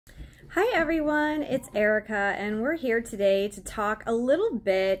Hi everyone, it's Erica and we're here today to talk a little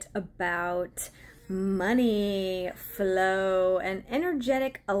bit about money flow and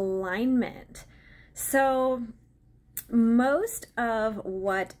energetic alignment. So most of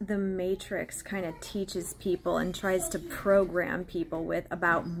what the Matrix kind of teaches people and tries to program people with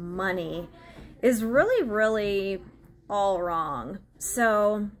about money is really all wrong.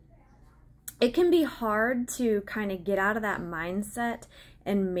 So it can be hard to kind of get out of that mindset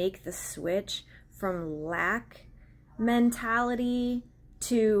and make the switch from lack mentality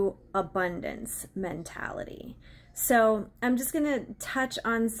to abundance mentality. So I'm just going to touch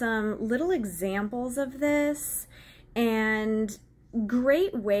on some little examples of this and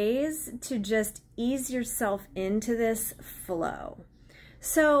great ways to just ease yourself into this flow.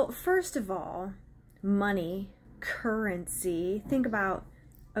 So first of all, money, currency, think about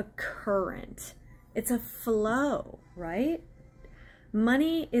a current. It's a flow, right?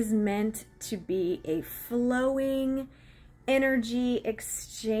 Money is meant to be a flowing energy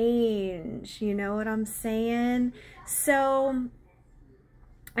exchange. You know what I'm saying? So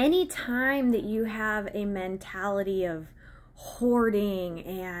anytime that you have a mentality of hoarding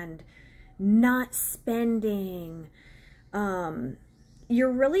and not spending,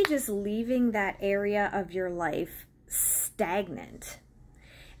 you're really just leaving that area of your life stagnant.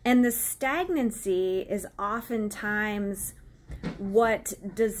 And the stagnancy is oftentimes what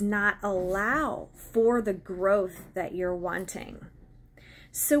does not allow for the growth that you're wanting.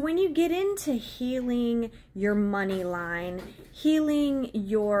 So when you get into healing your money line, healing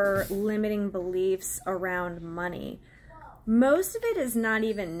your limiting beliefs around money, most of it is not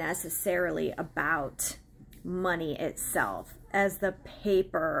even necessarily about money itself as the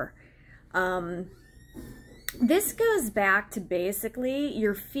paper. This goes back to basically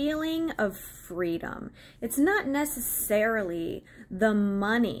your feeling of freedom. It's not necessarily the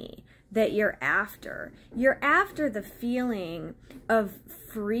money that you're after. You're after the feeling of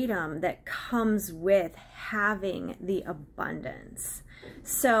freedom that comes with having the abundance.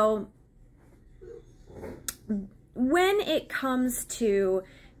 So when it comes to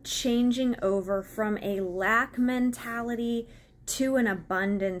changing over from a lack mentality to an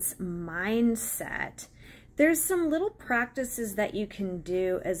abundance mindset, there's some little practices that you can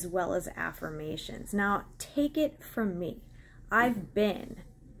do as well as affirmations. Now, take it from me. I've been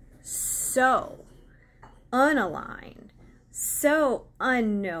so unaligned, so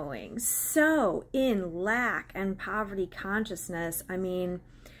unknowing, so in lack and poverty consciousness. I mean,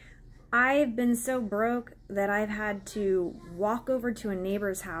 I've been so broke that I've had to walk over to a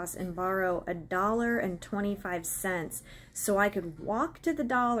neighbor's house and borrow $1.25 so I could walk to the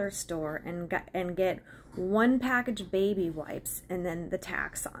dollar store and get one package of baby wipes and then the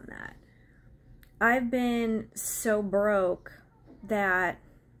tax on that. I've been so broke that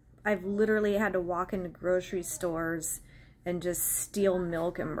I've literally had to walk into grocery stores and just steal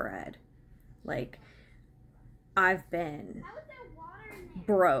milk and bread. Like, I've been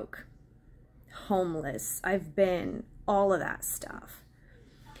broke, homeless. I've been all of that stuff.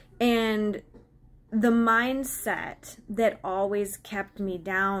 And the mindset that always kept me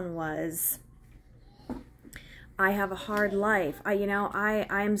down was, I have a hard life. I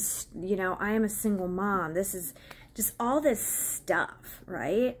am a single mom. This is just all this stuff,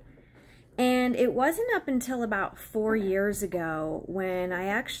 right? And it wasn't up until about 4 years ago when I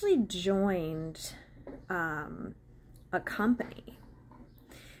actually joined a company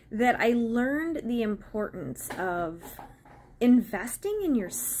that I learned the importance of investing in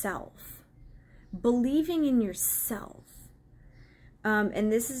yourself, believing in yourself.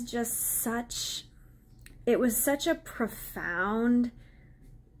 And this is just it was such a profound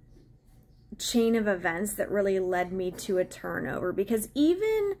chain of events that really led me to a turnover, because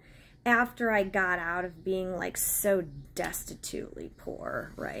even after I got out of being like so destitutely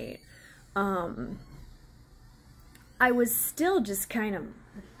poor, right? I was still just kind of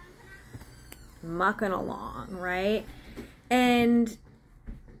mucking along, right? And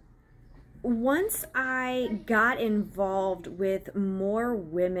once I got involved with more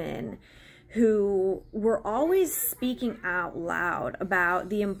women who were always speaking out loud about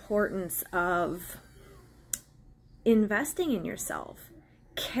the importance of investing in yourself,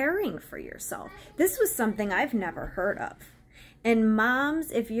 caring for yourself. This was something I've never heard of. And moms,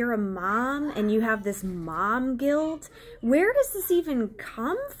 if you're a mom and you have this mom guilt, where does this even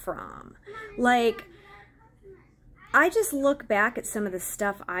come from? Like, I just look back at some of the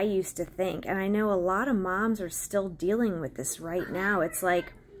stuff I used to think, and I know a lot of moms are still dealing with this right now. It's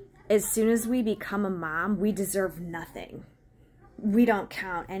like, as soon as we become a mom, we deserve nothing. We don't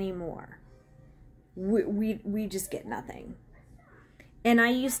count anymore. We just get nothing. And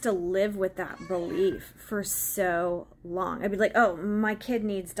I used to live with that belief for so long. I'd be like, oh, my kid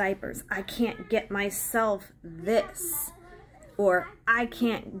needs diapers. I can't get myself this. Or I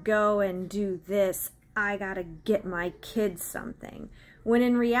can't go and do this. I gotta get my kid something. When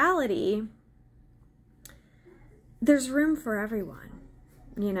in reality, there's room for everyone,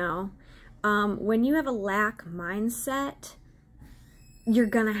 you know? When you have a lack mindset, you're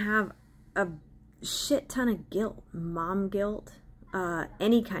gonna have a shit ton of guilt, mom guilt,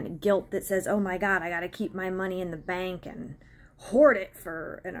 any kind of guilt that says, oh my God, I got to keep my money in the bank and hoard it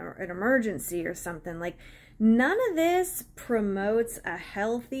for an emergency or something. Like, none of this promotes a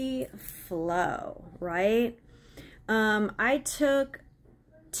healthy flow, right? I took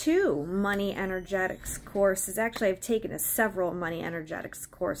 2 money energetics courses. Actually, I've taken several money energetics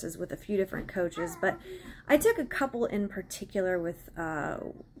courses with a few different coaches, but I took a couple in particular with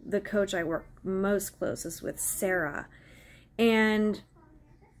the coach I work most closest with, Sarah. And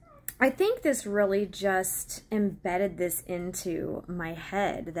I think this really just embedded this into my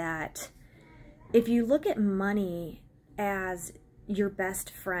head, that if you look at money as your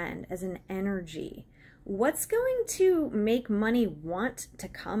best friend, as an energy, what's going to make money want to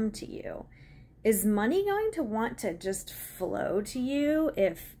come to you? Is money going to want to just flow to you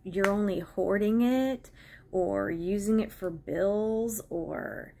if you're only hoarding it or using it for bills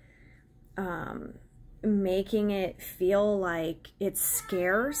or making it feel like it's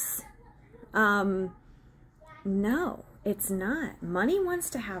scarce? No, it's not. Money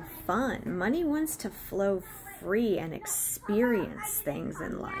wants to have fun. Money wants to flow free and experience things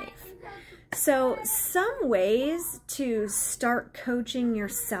in life. So some ways to start coaching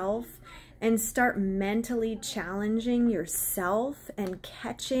yourself and start mentally challenging yourself and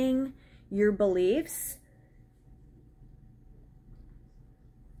catching your beliefs.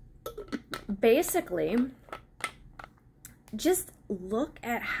 Basically, just look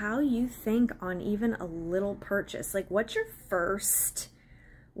at how you think on even a little purchase. Like, what's your first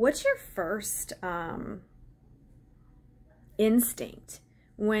instinct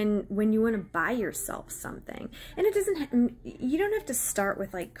when you want to buy yourself something? And it doesn't, you don't have to start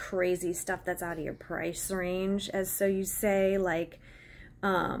with like crazy stuff that's out of your price range, as so you say, like,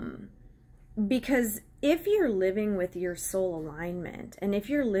 because if you're living with your soul alignment and if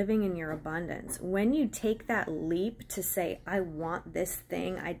you're living in your abundance, when you take that leap to say, I want this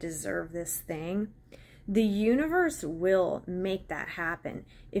thing, I deserve this thing, the universe will make that happen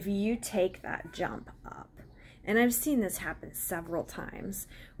if you take that jump up. And I've seen this happen several times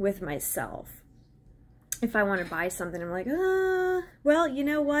with myself. If I want to buy something, I'm like, well, you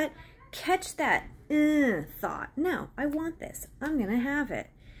know what? Catch that thought. No, I want this. I'm going to have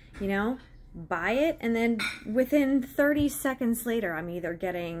it. You know, buy it. And then within 30 seconds later, I'm either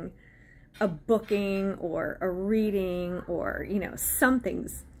getting a booking or a reading or, you know,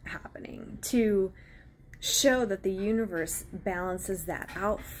 something's happening to show that the universe balances that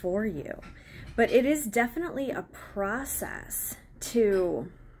out for you. But it is definitely a process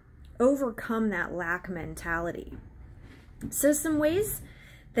to overcome that lack mentality. So some ways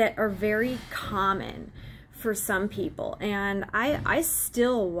that are very common for some people, and I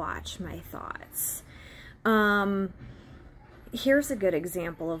still watch my thoughts. Here's a good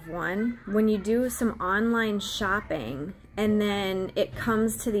example of one. When you do some online shopping and then it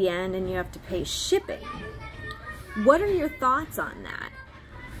comes to the end and you have to pay shipping, what are your thoughts on that?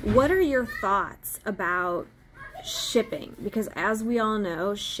 What are your thoughts about shipping? Because as we all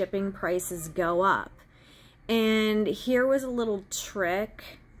know, shipping prices go up. And here was a little trick,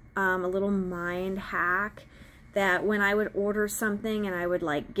 a little mind hack, that when I would order something and I would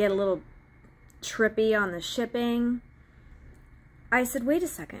like get a little trippy on the shipping, I said, wait a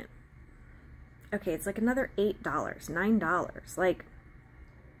second. Okay, it's like another $8, $9. Like,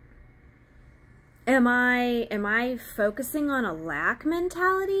 Am I focusing on a lack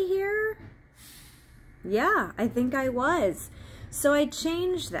mentality here? Yeah, I think I was. So I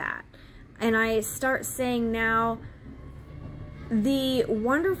changed that. And I start saying now, the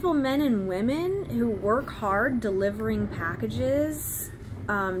wonderful men and women who work hard delivering packages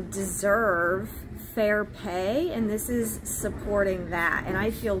deserve fair pay, and this is supporting that. And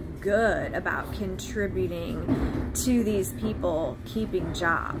I feel good about contributing to these people keeping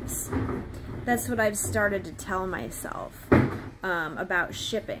jobs. That's what I've started to tell myself about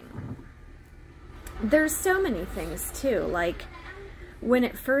shipping. There's so many things too. Like when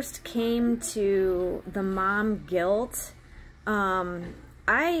it first came to the mom guilt,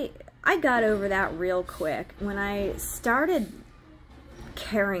 I got over that real quick when I started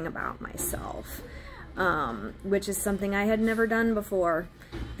caring about myself. which is something I had never done before.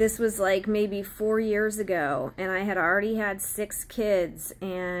 This was like maybe 4 years ago, and I had already had 6 kids,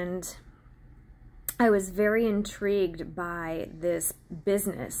 and I was very intrigued by this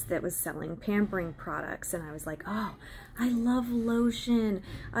business that was selling pampering products, and I was like, oh, I love lotion,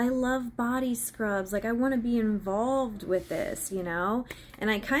 I love body scrubs, like I want to be involved with this, you know?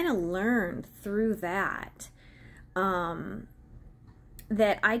 And I kind of learned through that, that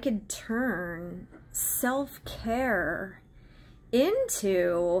I could turn self-care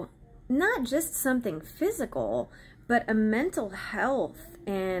into not just something physical, but a mental health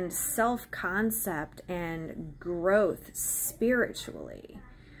and self-concept and growth spiritually.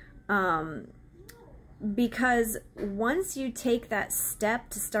 Because once you take that step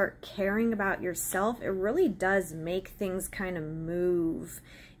to start caring about yourself, it really does make things kind of move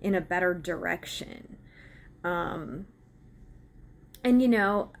in a better direction. And you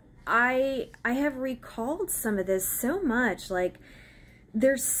know, I have recalled some of this so much. Like,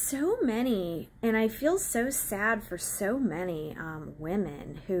 there's so many, and I feel so sad for so many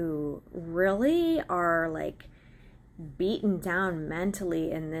women who really are like beaten down mentally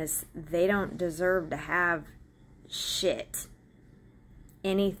in this they don't deserve to have shit,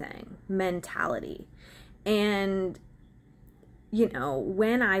 anything mentality. And you know,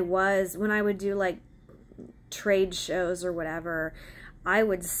 when I would do like trade shows or whatever, I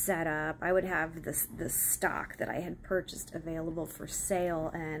would set up, I would have this stock that I had purchased available for sale,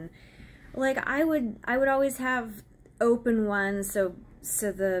 and like I would always have open ones so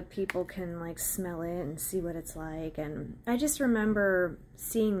the people can like smell it and see what it's like. And I just remember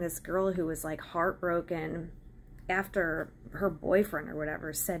seeing this girl who was like heartbroken after her boyfriend or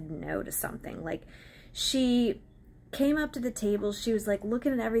whatever said no to something. Like, she came up to the table, she was like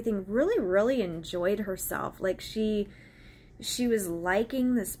looking at everything, really enjoyed herself. Like, she was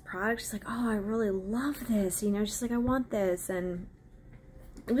liking this product. She's like, oh, I really love this, you know. She's like, I want this. And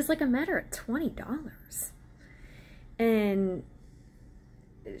it was like a matter at $20. And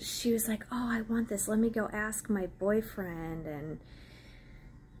she was like, oh, I want this, let me go ask my boyfriend. And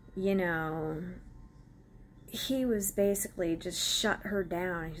you know, he was basically just shut her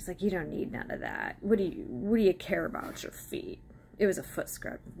down. He's like, you don't need none of that. What do you care about your feet? It was a foot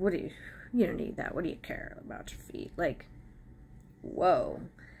scrub. You don't need that. What do you care about your feet? Like, whoa.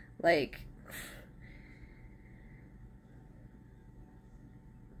 Like,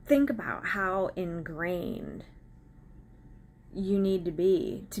 think about how ingrained you need to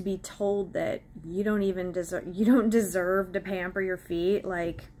be told that you don't deserve to pamper your feet.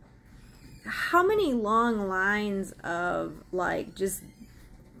 Like, how many long lines of like just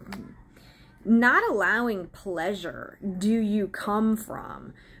not allowing pleasure do you come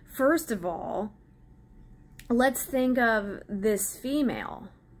from? First of all, let's think of this female.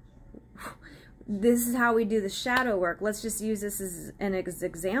 This is how we do the shadow work. Let's just use this as an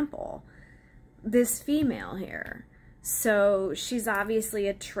example. This female here. So she's obviously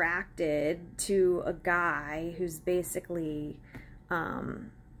attracted to a guy who's basically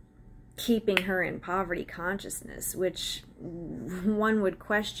keeping her in poverty consciousness, which one would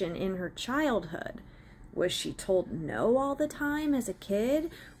question in her childhood. Was she told no all the time as a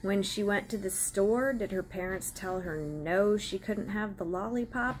kid? When she went to the store, did her parents tell her no, she couldn't have the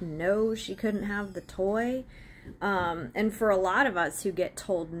lollipop? No, she couldn't have the toy? And for a lot of us who get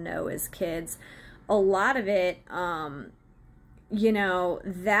told no as kids, a lot of it, you know,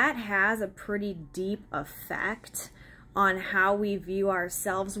 that has a pretty deep effect on how we view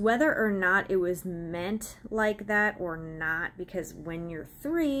ourselves, whether or not it was meant like that or not, because when you're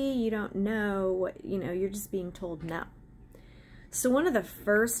 3, you don't know what, you know, you're just being told no. So one of the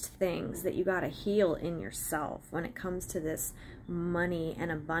first things that you got to heal in yourself when it comes to this money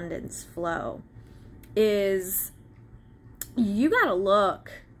and abundance flow is you got to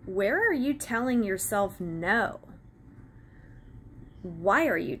look, where are you telling yourself no? Why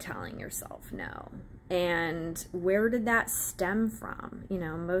are you telling yourself no? And where did that stem from? You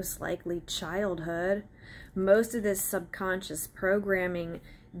know, most likely childhood. Most of this subconscious programming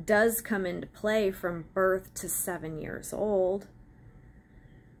does come into play from birth to 7 years old.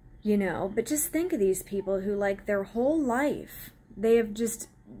 You know, but just think of these people who, like, their whole life, they have just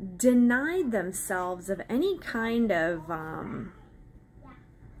denied themselves of any kind of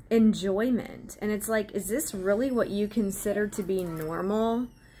enjoyment. And it's like, is this really what you consider to be normal?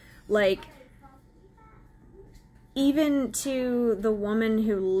 Like, even to the woman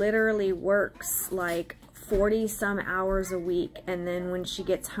who literally works like 40 some hours a week, and then when she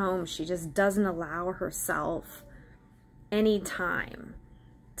gets home, she just doesn't allow herself any time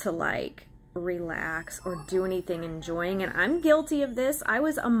to like relax or do anything enjoying. And I'm guilty of this. I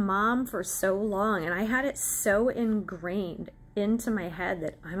was a mom for so long, and I had it so ingrained into my head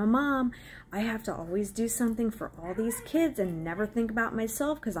that I'm a mom. I have to always do something for all these kids and never think about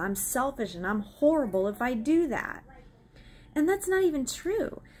myself because I'm selfish and I'm horrible if I do that. And that's not even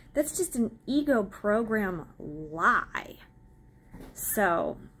true. That's just an ego program lie.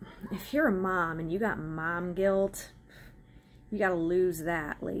 So if you're a mom and you got mom guilt, you got to lose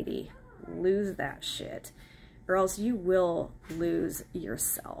that, lady. Lose that shit, or else you will lose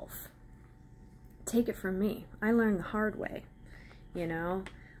yourself. Take it from me. I learned the hard way. You know,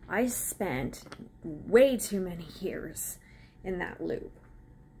 I spent way too many years in that loop.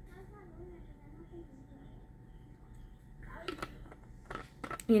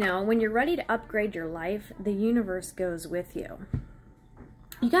 You know, when you're ready to upgrade your life, the universe goes with you.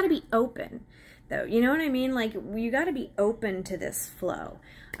 You got to be open, though. You know what I mean? Like, you got to be open to this flow.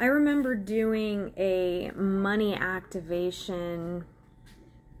 I remember doing a money activation,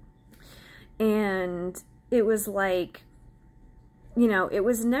 and it was like, you know, it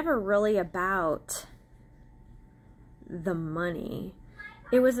was never really about the money.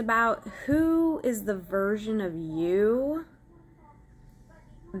 It was about who is the version of you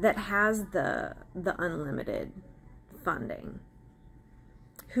that has the unlimited funding.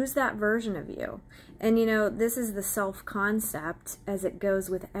 Who's that version of you? And you know, this is the self-concept. As it goes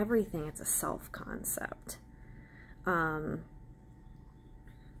with everything, it's a self-concept.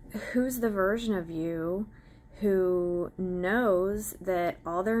 Who's the version of you who knows that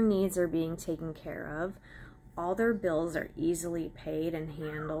all their needs are being taken care of, all their bills are easily paid and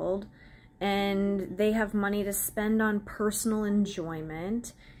handled, and they have money to spend on personal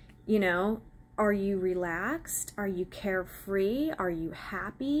enjoyment? You know, are you relaxed? Are you carefree? Are you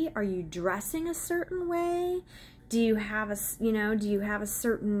happy? Are you dressing a certain way? Do you have a, you know, do you have a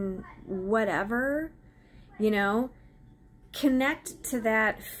certain whatever? You know, connect to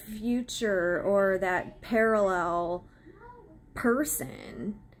that future or that parallel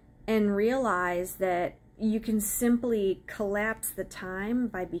person and realize that you can simply collapse the time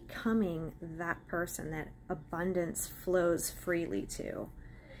by becoming that person that abundance flows freely to.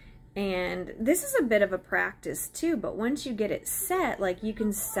 And this is a bit of a practice too, but once you get it set, like, you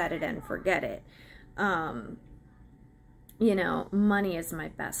can set it and forget it. You know, money is my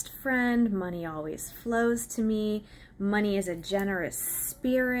best friend. Money always flows to me. Money is a generous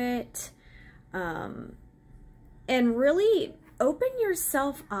spirit. And really open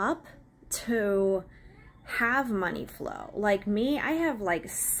yourself up to have money flow. Like me, I have like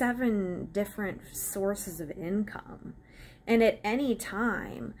 7 different sources of income. And at any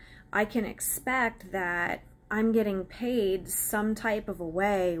time, I can expect that I'm getting paid some type of a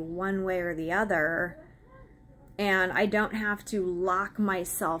way, one way or the other, and I don't have to lock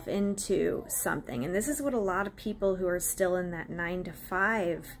myself into something. And this is what a lot of people who are still in that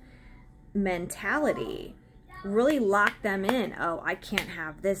 9-to-5 mentality really lock them in. Oh, I can't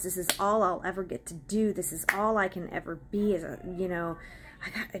have this. This is all I'll ever get to do. This is all I can ever be. As a, you know, I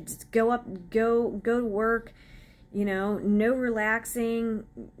gotta just go to work. You know, no relaxing,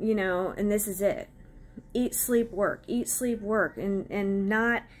 you know, and this is it. Eat, sleep, work, and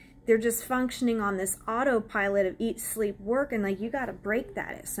not, they're just functioning on this autopilot of eat, sleep, work, and like, you got to break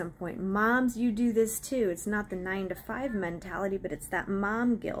that at some point. Moms, you do this too. It's not the 9-to-5 mentality, but it's that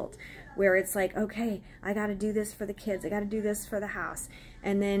mom guilt where it's like, okay, I got to do this for the kids. I got to do this for the house.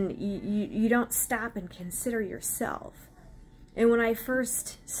 And then you don't stop and consider yourself. And when I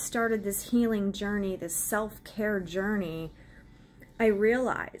first started this healing journey, this self-care journey, I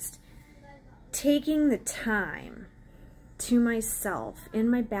realized taking the time to myself in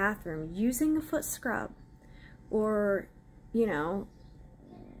my bathroom, using a foot scrub, or, you know,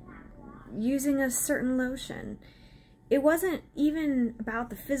 using a certain lotion. It wasn't even about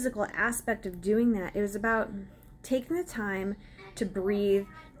the physical aspect of doing that. It was about taking the time to breathe,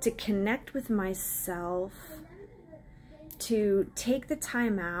 to connect with myself, to take the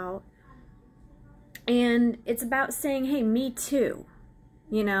time out. And it's about saying, hey, me too,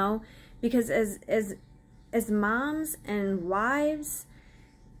 you know, because as moms and wives,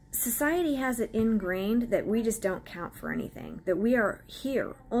 society has it ingrained that we just don't count for anything, that we are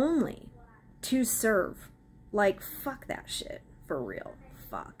here only to serve. Like, fuck that shit, for real.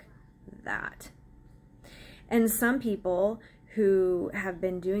 Fuck that. And some people who have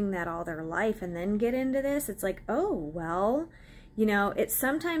been doing that all their life and then get into this, it's like, oh, well, you know, it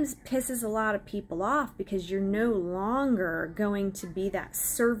sometimes pisses a lot of people off because you're no longer going to be that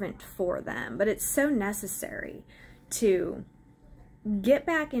servant for them. But it's so necessary to get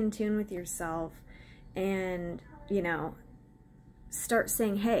back in tune with yourself and, you know, start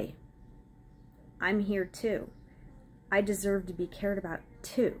saying, hey, I'm here too. I deserve to be cared about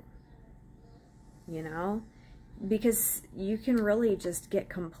too. You know? Because you can really just get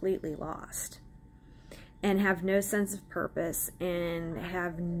completely lost and have no sense of purpose and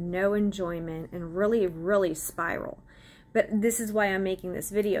have no enjoyment and really, really spiral. But this is why I'm making this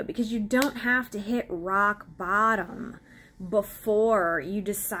video, because you don't have to hit rock bottom before you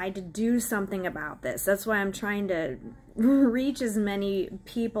decide to do something about this. That's why I'm trying to reach as many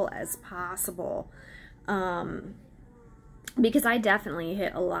people as possible, because I definitely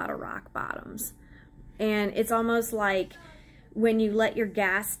hit a lot of rock bottoms. And it's almost like when you let your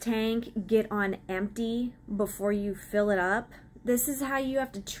gas tank get on empty before you fill it up. This is how you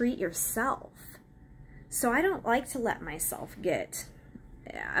have to treat yourself. So I don't like to let myself get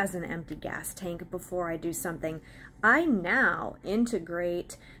as an empty gas tank before I do something. I now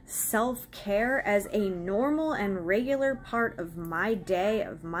integrate self-care as a normal and regular part of my day,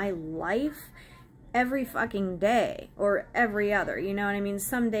 of my life, every fucking day, or every other, you know what I mean?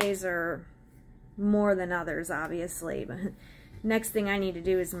 Some days are more than others, obviously, but next thing I need to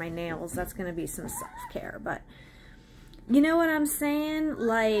do is my nails. That's going to be some self-care, but you know what I'm saying?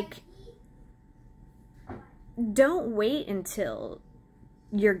 Like, don't wait until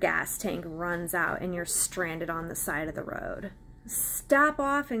your gas tank runs out and you're stranded on the side of the road. Stop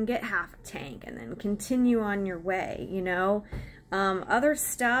off and get half a tank and then continue on your way, you know? Other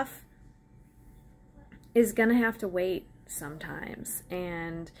stuff is gonna have to wait sometimes,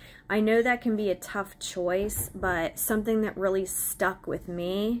 and I know that can be a tough choice, but something that really stuck with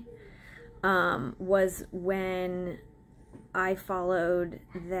me was when I followed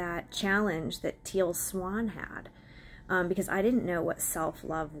that challenge that Teal Swan had, because I didn't know what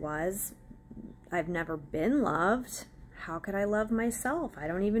self-love was. I've never been loved. How could I love myself? I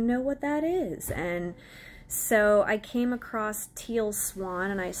don't even know what that is. And so I came across Teal Swan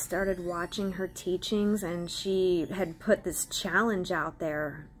and I started watching her teachings, and she had put this challenge out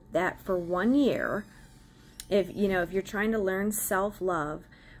there that for 1 year, if you're trying to learn self-love,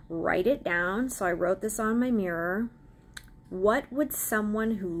 write it down. So I wrote this on my mirror. What would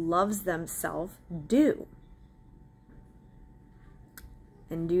someone who loves themselves do?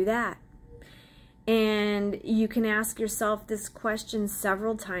 And do that. And you can ask yourself this question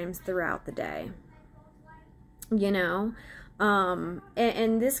several times throughout the day. You know?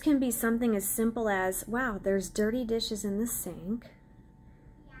 And this can be something as simple as, wow, there's dirty dishes in the sink,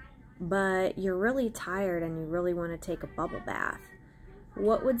 but you're really tired and you really want to take a bubble bath.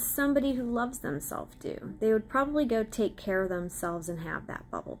 What would somebody who loves themselves do? They would probably go take care of themselves and have that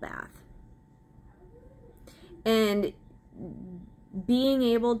bubble bath. And being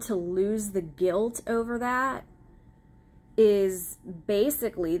able to lose the guilt over that is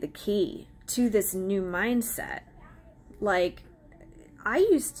basically the key to this new mindset. Like, I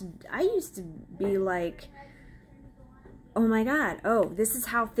used to be like, oh my God, oh, this is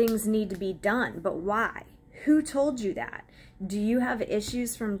how things need to be done, but why? Who told you that? Do you have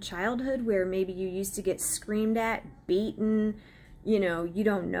issues from childhood where maybe you used to get screamed at, beaten, you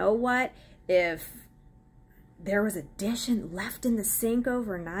don't know what, if there was a dish left in the sink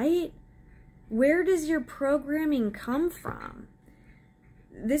overnight? Where does your programming come from?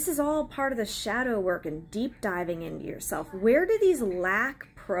 This is all part of the shadow work and deep diving into yourself. Where do these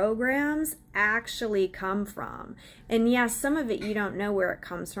lack programs actually come from? And yes, some of it you don't know where it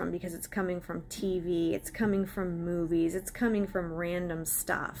comes from because it's coming from TV, it's coming from movies, it's coming from random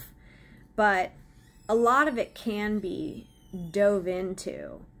stuff. But a lot of it can be dove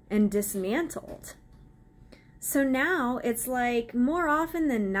into and dismantled. So now it's like, more often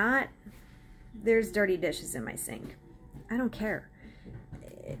than not, there's dirty dishes in my sink. I don't care.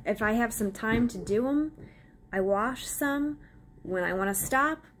 If I have some time to do them, I wash some. When I want to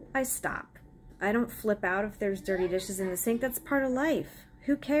stop, I stop. I don't flip out if there's dirty dishes in the sink. That's part of life.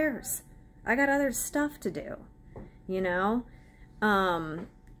 Who cares? I got other stuff to do, you know? And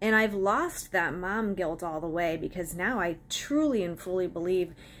I've lost that mom guilt all the way, because now I truly and fully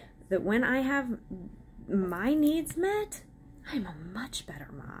believe that when I have my needs met, I'm a much better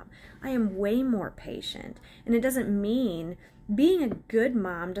mom. I am way more patient. And it doesn't mean, being a good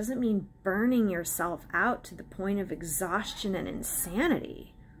mom doesn't mean burning yourself out to the point of exhaustion and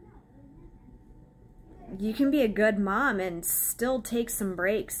insanity. You can be a good mom and still take some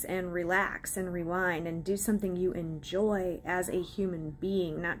breaks and relax and rewind and do something you enjoy as a human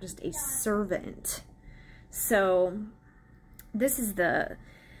being, not just a servant. So this is the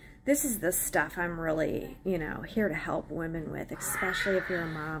stuff I'm really, here to help women with, especially if you're a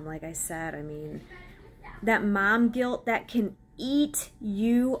mom. Like I said, I mean, that mom guilt, that can eat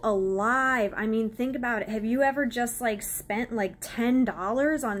you alive. I mean, think about it. Have you ever just like spent like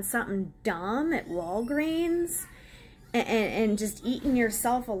 $10 on something dumb at Walgreens and just eating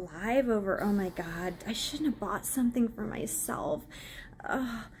yourself alive over, oh my God, I shouldn't have bought something for myself.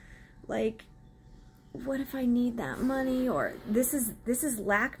 Like, what if I need that money? Or this is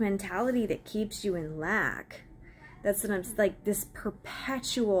lack mentality that keeps you in lack. That's what I'm like, this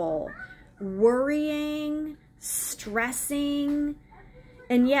perpetual worrying, stressing.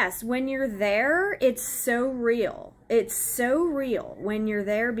 And yes, when you're there, it's so real. It's so real when you're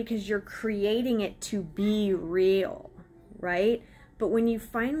there because you're creating it to be real, right? But when you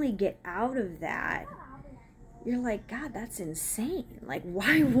finally get out of that, you're like, God, that's insane. Like,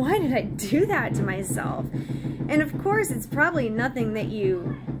 why did I do that to myself? And of course, it's probably nothing that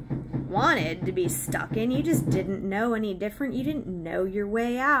you wanted to be stuck in. You just didn't know any different. You didn't know your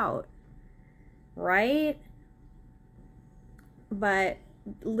way out, right? But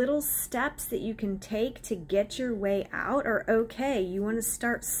little steps that you can take to get your way out are okay. You want to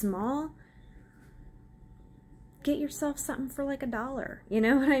start small? Get yourself something for like $1. You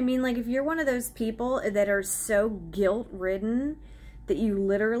know what I mean? Like, if you're one of those people that are so guilt-ridden that you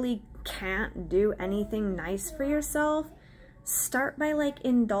literally can't do anything nice for yourself, start by like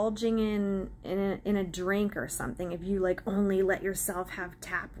indulging in a drink or something. If you like only let yourself have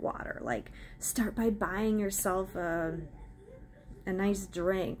tap water, like start by buying yourself a nice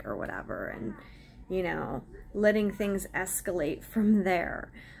drink or whatever, and you know, letting things escalate from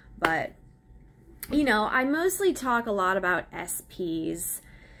there. But you know, I mostly talk a lot about SPs,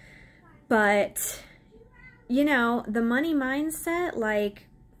 but you know, the money mindset, like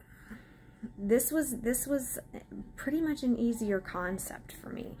this was pretty much an easier concept for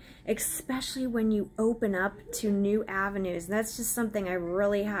me, especially when you open up to new avenues. That's just something I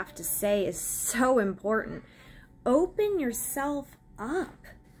really have to say is so important. Open yourself up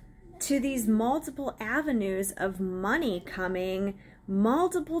to these multiple avenues of money coming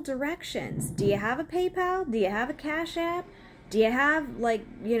multiple directions. Do you have a PayPal? Do you have a Cash App? Do you have, like,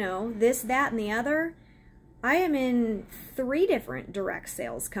 you know, this, that, and the other? I am in 3 different direct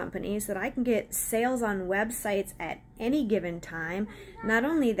sales companies that I can get sales on websites at any given time. Not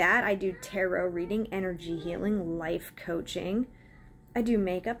only that, I do tarot reading, energy healing, life coaching. I do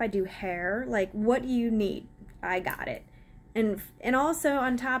makeup, I do hair. Like, what do you need? I got it. And also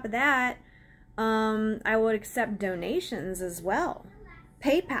on top of that, I would accept donations as well.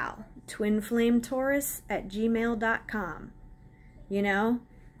 PayPal, twinflametaurus@gmail.com. You know?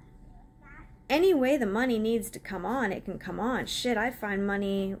 Any way the money needs to come on, it can come on. Shit, I find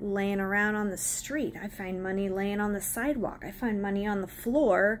money laying around on the street. I find money laying on the sidewalk. I find money on the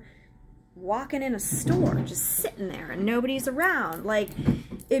floor, walking in a store, just sitting there and nobody's around. Like,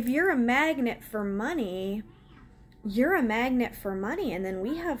 if you're a magnet for money, you're a magnet for money, and then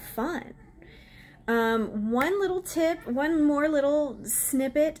we have fun. One little tip, one more little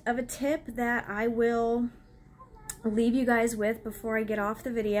snippet of a tip that I will leave you guys with before I get off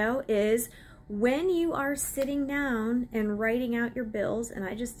the video is, when you are sitting down and writing out your bills, and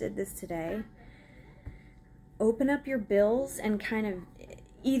I just did this today, open up your bills and kind of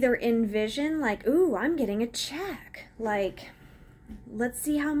either envision like, ooh, I'm getting a check. Like, let's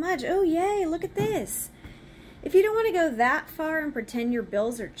see how much. Oh, yay, look at this. If you don't want to go that far and pretend your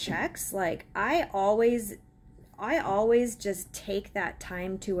bills are checks, like I always just take that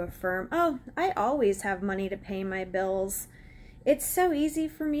time to affirm, oh, I always have money to pay my bills. It's so easy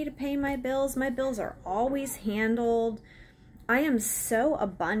for me to pay my bills. My bills are always handled. I am so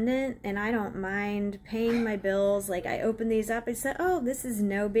abundant and I don't mind paying my bills. Like, I open these up, I said, oh, this is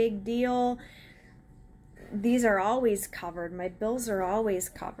no big deal. These are always covered. My bills are always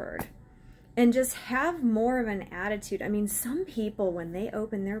covered. And just have more of an attitude. I mean, some people, when they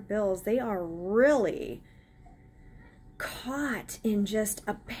open their bills, they are really caught in just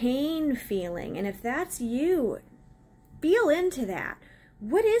a pain feeling. And if that's you, feel into that.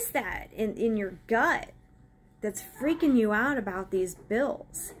 What is that in your gut that's freaking you out about these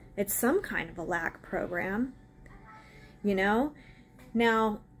bills? It's some kind of a lack program, you know?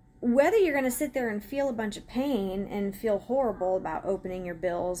 Now, whether you're going to sit there and feel a bunch of pain and feel horrible about opening your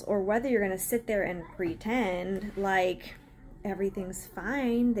bills, or whether you're going to sit there and pretend like everything's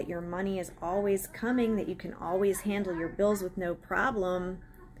fine, that your money is always coming, that you can always handle your bills with no problem,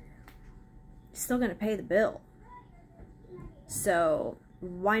 you're still going to pay the bill. So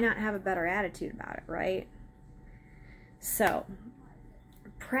why not have a better attitude about it, right? So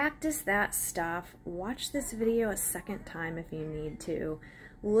practice that stuff. Watch this video a second time if you need to.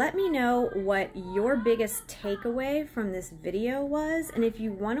 Let me know what your biggest takeaway from this video was, and if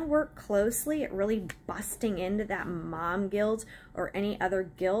you want to work closely at really busting into that mom guilt or any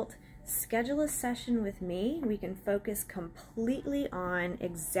other guilt, schedule a session with me. We can focus completely on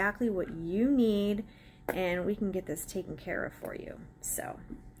exactly what you need, and we can get this taken care of for you. So,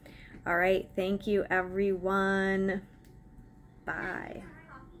 all right, thank you everyone. Bye.